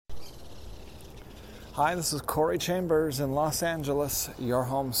Hi, this is Corey Chambers in Los Angeles. Your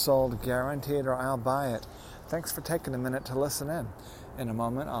home sold, guaranteed, or I'll buy it. Thanks for taking a minute to listen in. In a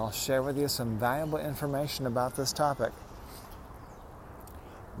moment, I'll share with you some valuable information about this topic.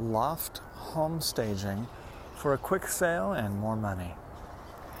 Loft home staging for a quick sale and more money.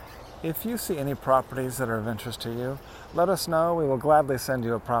 If you see any properties that are of interest to you, let us know. We will gladly send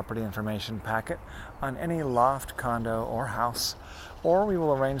you a property information packet on any loft, condo, or house, or we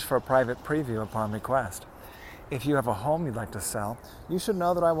will arrange for a private preview upon request. If you have a home you'd like to sell, you should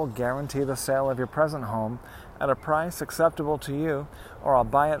know that I will guarantee the sale of your present home at a price acceptable to you, or I'll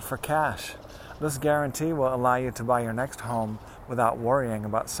buy it for cash. This guarantee will allow you to buy your next home without worrying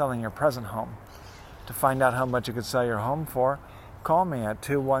about selling your present home. To find out how much you could sell your home for, call me at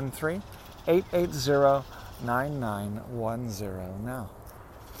 213-880-9910 now.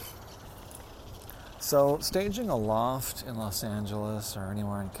 So, staging a loft in Los Angeles or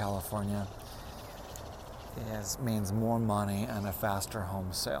anywhere in California means more money and a faster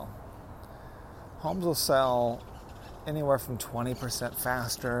home sale. Homes will sell anywhere from 20%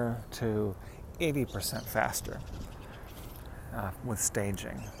 faster to 80% faster with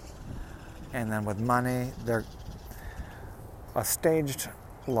staging. And then with money, a staged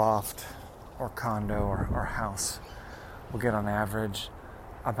loft or condo or house will get on average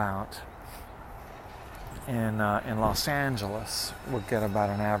about, in Los Angeles, we'll get about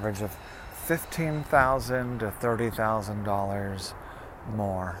an average of $15,000 to $30,000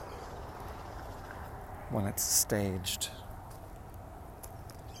 more when it's staged.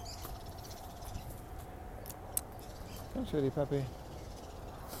 Come, sweetie puppy.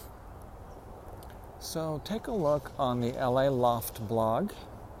 So take a look on the LA Loft blog,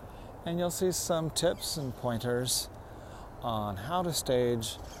 and you'll see some tips and pointers on how to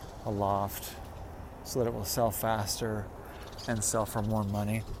stage a loft so that it will sell faster and sell for more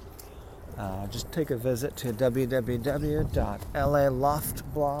money. Just take a visit to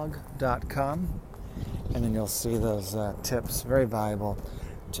www.laloftblog.com, and then you'll see those tips, very valuable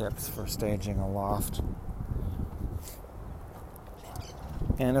tips for staging a loft.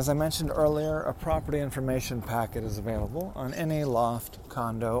 And as I mentioned earlier, a property information packet is available on any loft,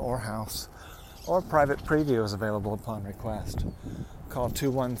 condo, or house, or private preview is available upon request. Call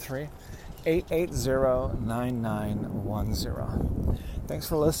 213-880-9910. Thanks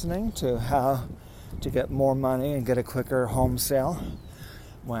for listening to how to get more money and get a quicker home sale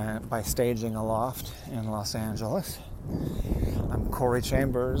by staging a loft in Los Angeles. I'm Corey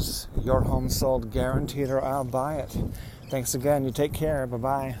Chambers. Your home sold, guaranteed, or I'll buy it. Thanks again. You take care.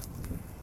 Bye-bye.